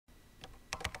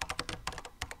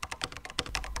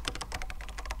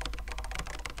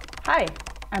Hi,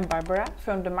 I'm Barbara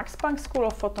from the Max Planck School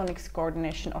of Photonics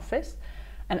Coordination Office,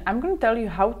 and I'm going to tell you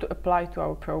how to apply to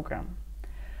our program.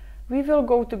 We will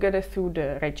go together through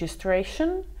the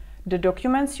registration, the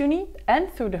documents you need,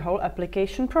 and through the whole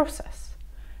application process.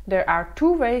 There are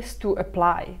two ways to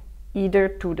apply, either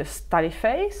to the study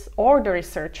phase or the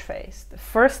research phase. The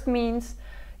first means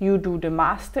you do the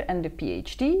master and the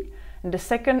PhD, and the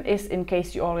second is in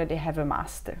case you already have a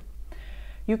master.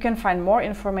 You can find more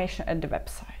information at the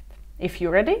website. If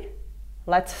you're ready,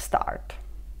 let's start.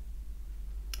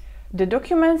 The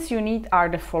documents you need are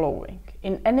the following.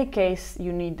 In any case,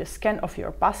 you need the scan of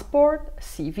your passport,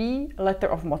 CV, letter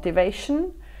of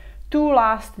motivation, 2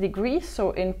 last degrees, so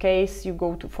in case you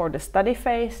go for the study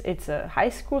phase, it's a high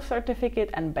school certificate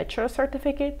and bachelor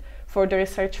certificate. For the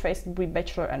research phase, it will be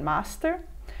bachelor and master.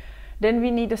 Then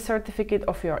we need a certificate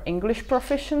of your English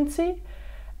proficiency,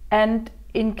 and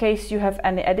in case you have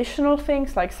any additional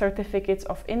things like certificates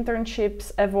of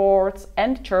internships, awards,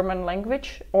 and German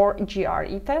language or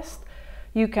GRE test,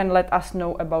 you can let us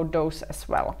know about those as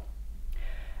well.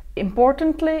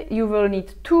 Importantly, you will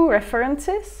need 2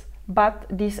 references, but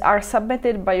these are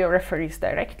submitted by your referees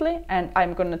directly, and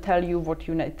I'm going to tell you what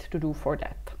you need to do for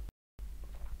that.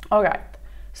 Alright,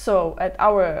 so at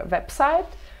our website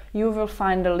you will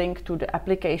find a link to the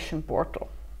application portal.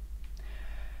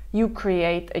 You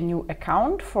create a new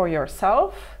account for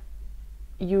yourself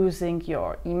using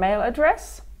your email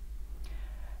address,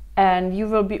 and you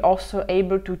will be also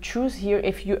able to choose here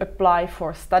if you apply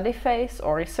for study phase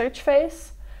or research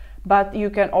phase, but you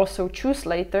can also choose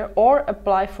later or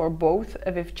apply for both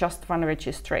with just one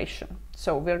registration.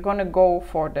 So we're going to go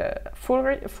for the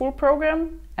full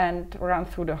program and run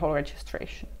through the whole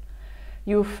registration.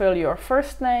 You fill your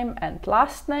first name and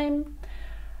last name,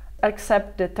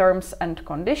 accept the terms and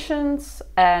conditions,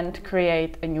 and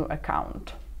create a new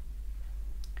account.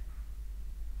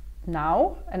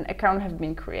 Now an account has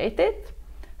been created,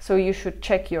 so you should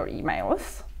check your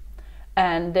emails,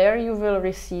 and there you will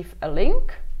receive a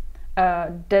link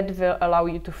that will allow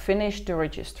you to finish the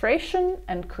registration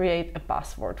and create a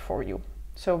password for you.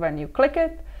 So when you click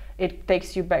it, it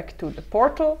takes you back to the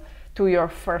portal, to your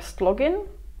first login,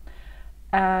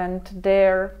 and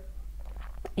there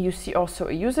you see also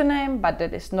a username, but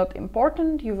that is not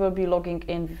important. You will be logging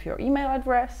in with your email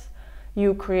address.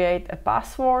 You create a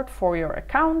password for your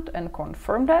account and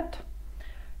confirm that.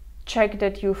 Check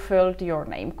that you filled your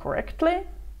name correctly,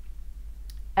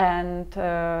 and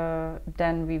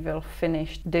then we will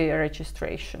finish the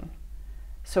registration.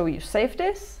 So you save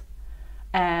this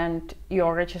and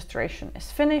your registration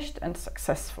is finished and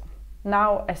successful.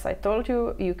 Now, as I told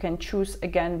you, you can choose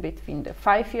again between the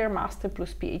 5-year Master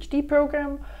plus PhD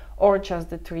program or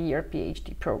just the 3-year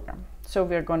PhD program. So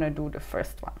we're going to do the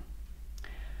first one.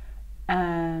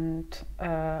 And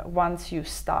once you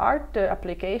start the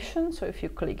application, so if you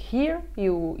click here,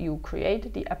 you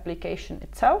create the application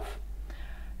itself.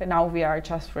 And now we are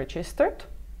just registered.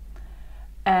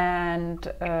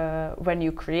 And when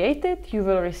you create it, you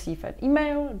will receive an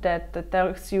email that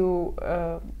tells you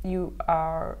you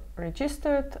are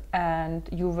registered and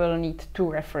you will need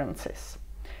 2 references.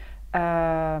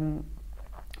 As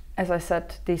I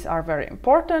said, these are very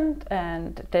important,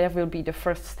 and they will be the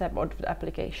first step of the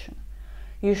application.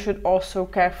 You should also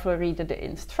carefully read the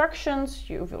instructions.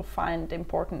 You will find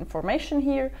important information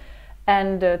here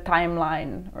and the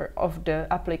timeline of the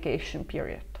application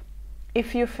period.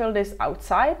 If you fill this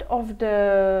outside of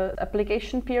the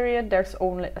application period, there's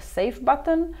only a save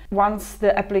button. Once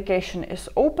the application is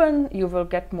open, you will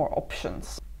get more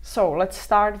options. So let's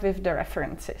start with the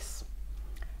references.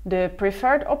 The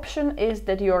preferred option is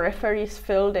that your referees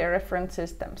fill their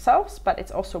references themselves, but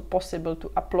it's also possible to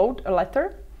upload a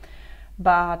letter.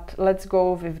 But let's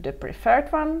go with the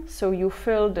preferred one. So you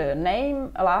fill the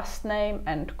name, last name,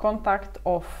 and contact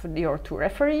of your 2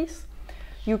 referees.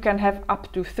 You can have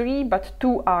up to 3, but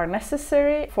 2 are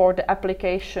necessary for the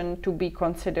application to be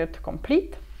considered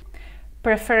complete.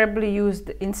 Preferably use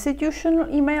the institutional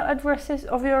email addresses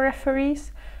of your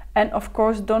referees. And of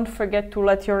course, don't forget to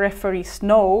let your referees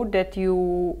know that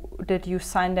you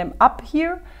sign them up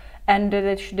here, and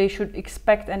that they should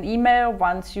expect an email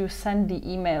once you send the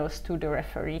emails to the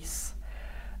referees.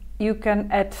 You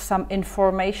can add some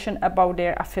information about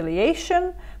their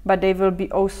affiliation, but they will be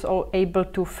also able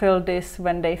to fill this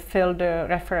when they fill the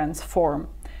reference form.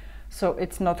 So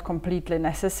it's not completely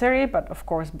necessary, but of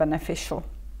course beneficial.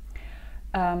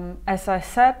 As I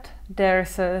said,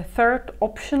 there's a 3rd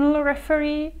optional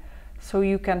referee, so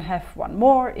you can have 1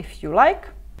 more if you like.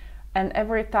 And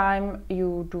every time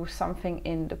you do something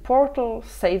in the portal,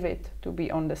 save it to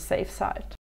be on the safe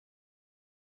side.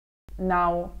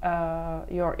 now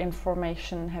your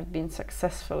information have been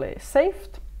successfully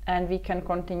saved, and we can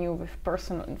continue with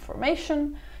personal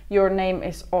information. Your name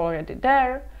is already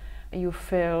there. You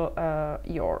fill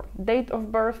your date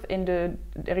of birth in the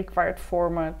required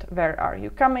format. Where are you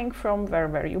coming from? Where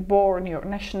were you born? Your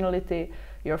nationality,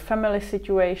 your family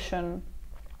situation,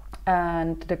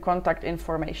 and the contact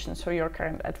information, so your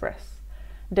current address.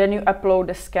 Then you upload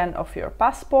a scan of your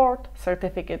passport,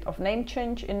 certificate of name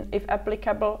change if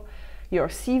applicable, your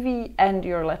CV, and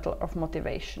your letter of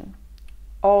motivation.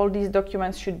 All these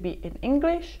documents should be in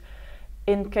English.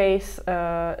 In case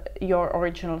your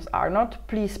originals are not,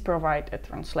 please provide a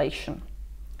translation.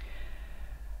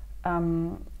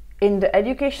 In the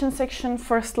education section,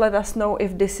 first let us know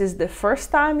if this is the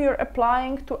first time you're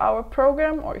applying to our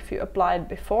program or if you applied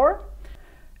before.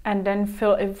 And then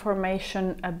fill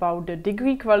information about the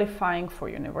degree qualifying for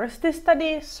university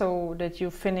studies, so that you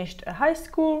finished a high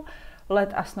school.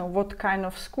 Let us know what kind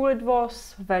of school it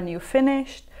was, when you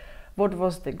finished, what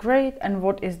was the grade, and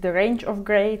what is the range of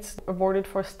grades awarded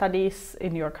for studies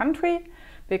in your country,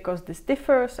 because this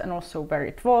differs, and also where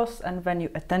it was and when you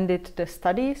attended the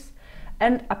studies.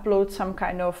 And upload some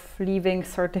kind of leaving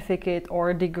certificate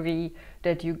or degree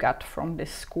that you got from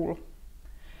this school.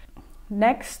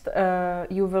 Next,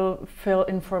 you will fill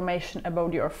information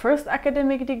about your first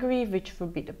academic degree, which will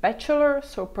be the bachelor.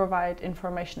 So provide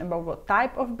information about what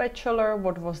type of bachelor,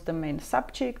 what was the main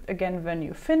subject, again when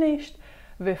you finished,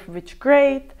 with which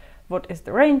grade, what is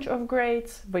the range of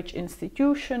grades, which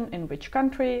institution, in which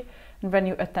country, and when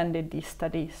you attended these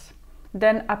studies.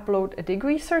 Then upload a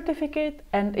degree certificate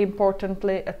and,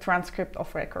 importantly, a transcript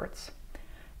of records.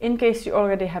 In case you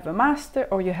already have a master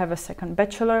or you have a second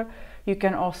bachelor, you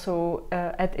can also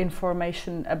add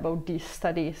information about these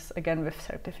studies, again with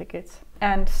certificates,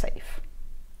 and save.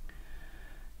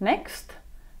 Next,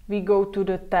 we go to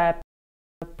the tab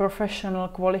Professional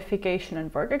Qualification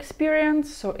and Work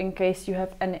Experience. So in case you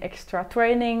have any extra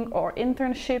training or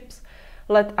internships,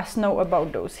 let us know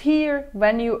about those here,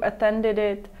 when you attended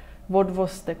it, what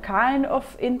was the kind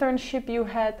of internship you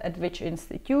had, at which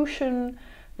institution,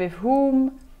 with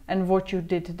whom, and what you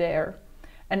did there.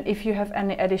 And if you have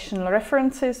any additional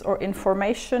references or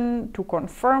information to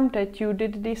confirm that you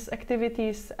did these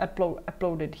activities,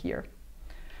 upload it here.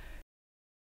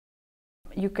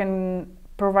 You can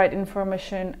provide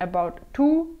information about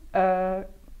two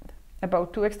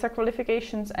extra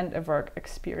qualifications and a work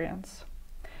experience.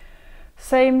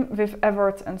 Same with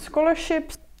awards and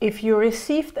scholarships. If you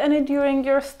received any during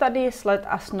your studies, let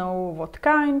us know what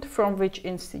kind, from which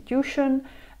institution,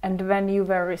 and when you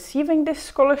were receiving this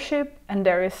scholarship, and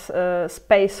there is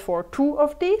space for 2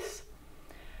 of these.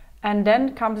 And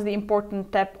then comes the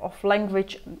important tab of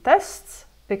language and tests,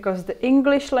 because the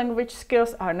English language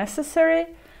skills are necessary.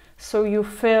 So you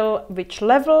fill which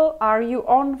level are you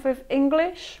on with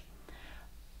English.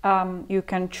 You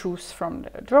can choose from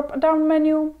the drop-down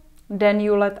menu. Then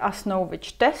you let us know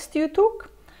which test you took.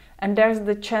 And there's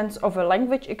the chance of a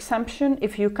language exemption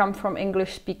if you come from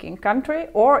English-speaking country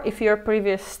or if your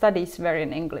previous studies were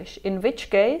in English, in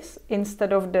which case,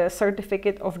 instead of the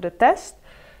certificate of the test,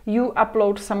 you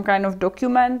upload some kind of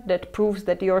document that proves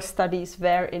that your studies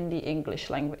were in the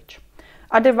English language.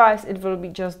 Otherwise, it will be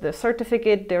just the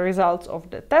certificate, the results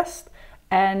of the test,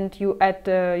 and you add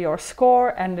your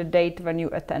score and the date when you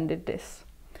attended this.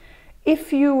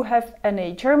 If you have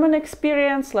any German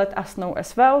experience, let us know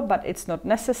as well, but it's not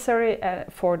necessary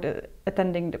for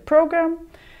attending the program.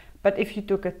 But if you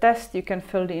took a test, you can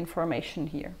fill the information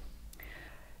here.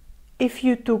 If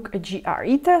you took a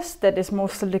GRE test, that is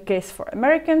mostly the case for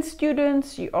American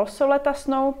students, you also let us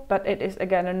know, but it is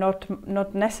again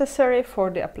not necessary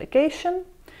for the application.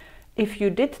 If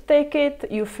you did take it,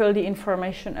 you fill the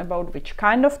information about which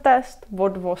kind of test,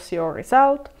 what was your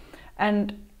result,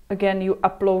 and again, you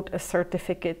upload a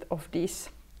certificate of these,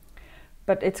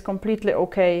 but it's completely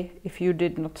okay if you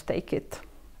did not take it.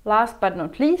 Last but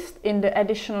not least, in the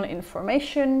additional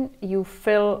information, you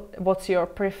fill what's your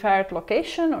preferred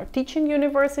location or teaching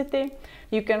university.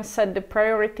 You can set the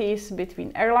priorities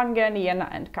between Erlangen, Jena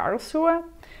and Karlsruhe.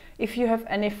 If you have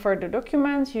any further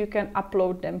documents, you can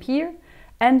upload them here.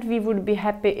 And we would be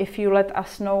happy if you let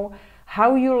us know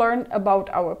how you learned about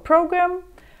our program,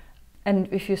 and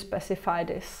if you specify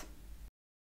this.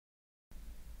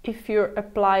 If you're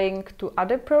applying to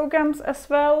other programs as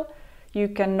well, you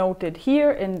can note it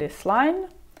here in this line.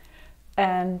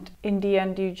 And in the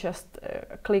end, you just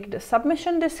click the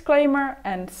submission disclaimer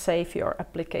and save your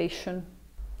application.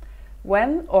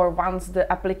 When or once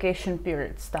the application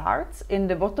period starts, in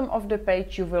the bottom of the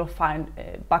page you will find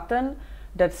a button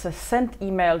that says send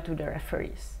email to the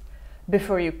referees.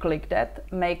 Before you click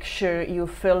that, make sure you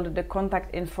filled the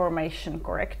contact information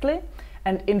correctly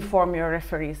and inform your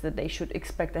referees that they should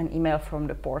expect an email from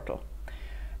the portal.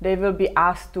 They will be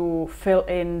asked to fill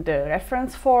in the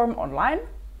reference form online,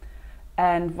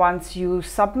 and once you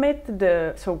send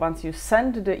the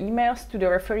emails to the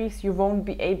referees, you won't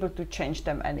be able to change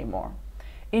them anymore.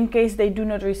 In case they do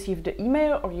not receive the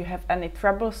email or you have any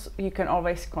troubles, you can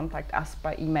always contact us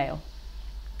by email.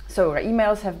 So our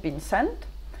emails have been sent,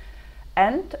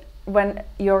 and when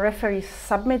your referees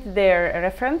submit their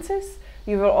references,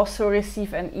 you will also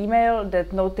receive an email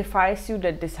that notifies you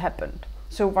that this happened.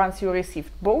 So once you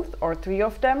received both or 3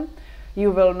 of them,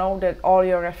 you will know that all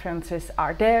your references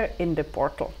are there in the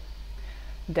portal.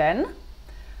 Then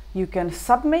you can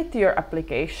submit your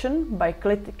application by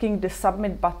clicking the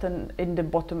submit button in the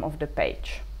bottom of the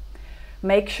page.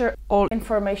 Make sure all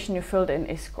information you filled in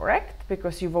is correct,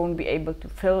 because you won't be able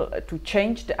to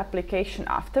change the application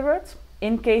afterwards.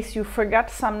 In case you forgot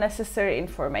some necessary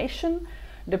information,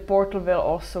 the portal will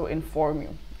also inform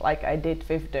you, like I did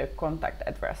with the contact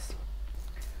address.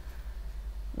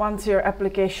 Once your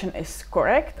application is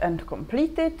correct and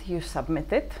completed, you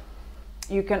submit it.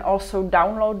 You can also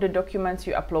download the documents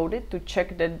you uploaded to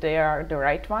check that they are the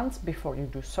right ones before you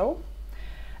do so.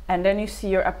 And then you see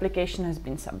your application has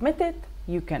been submitted,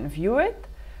 you can view it,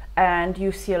 and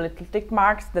you see a little tick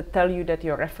marks that tell you that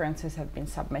your references have been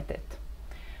submitted.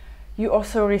 You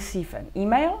also receive an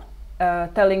email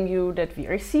telling you that we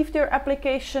received your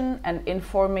application and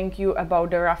informing you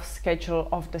about the rough schedule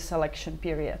of the selection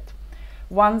period.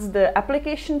 Once the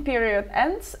application period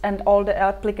ends and all the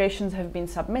applications have been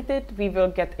submitted, we will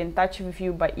get in touch with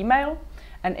you by email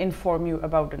and inform you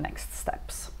about the next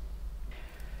steps.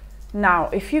 Now,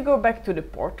 if you go back to the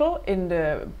portal, in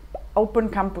the Open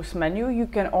Campus menu, you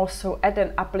can also add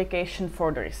an application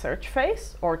for the research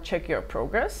phase or check your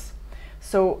progress.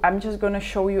 So I'm just going to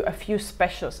show you a few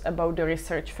specials about the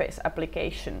research phase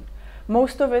application.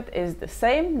 Most of it is the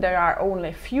same. There are only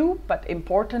a few but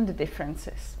important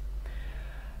differences.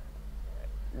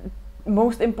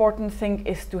 Most important thing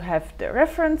is to have the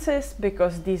references,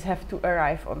 because these have to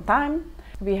arrive on time.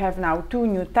 We have now 2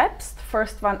 new tabs.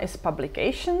 First one is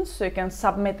publications, so you can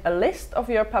submit a list of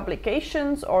your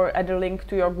publications or add a link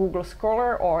to your Google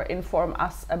Scholar or inform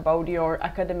us about your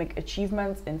academic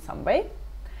achievements in some way.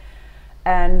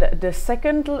 And the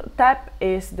second tab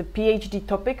is the PhD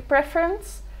topic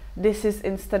preference. This is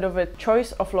instead of a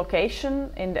choice of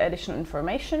location in the additional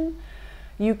information.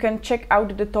 You can check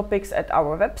out the topics at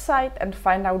our website and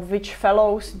find out which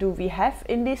fellows do we have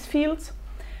in these fields.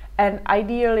 And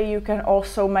ideally, you can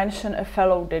also mention a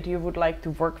fellow that you would like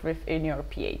to work with in your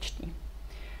PhD.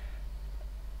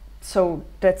 So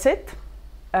that's it.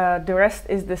 The rest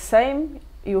is the same.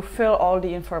 You fill all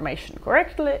the information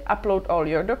correctly, upload all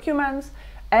your documents,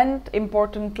 and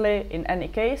importantly, in any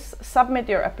case, submit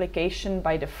your application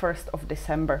by the 1st of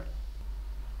December.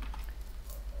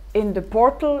 In the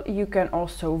portal, you can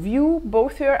also view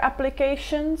both your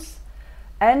applications,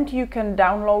 and you can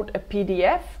download a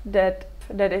PDF that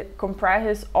it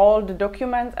comprises all the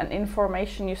documents and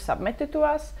information you submitted to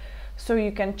us, so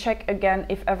you can check again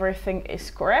if everything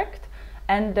is correct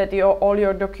and that all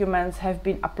your documents have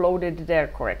been uploaded there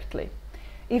correctly.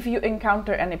 If you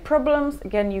encounter any problems,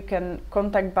 again, you can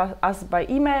contact us by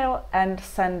email and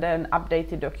send an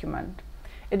updated document.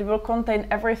 It will contain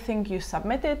everything you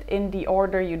submitted in the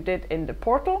order you did in the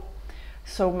portal,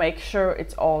 so make sure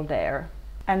it's all there.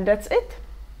 And that's it.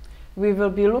 We will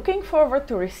be looking forward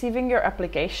to receiving your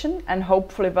application and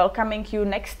hopefully welcoming you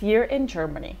next year in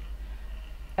Germany.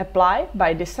 Apply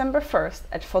by December 1st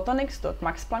at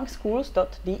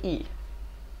photonics.maxplanckschools.de.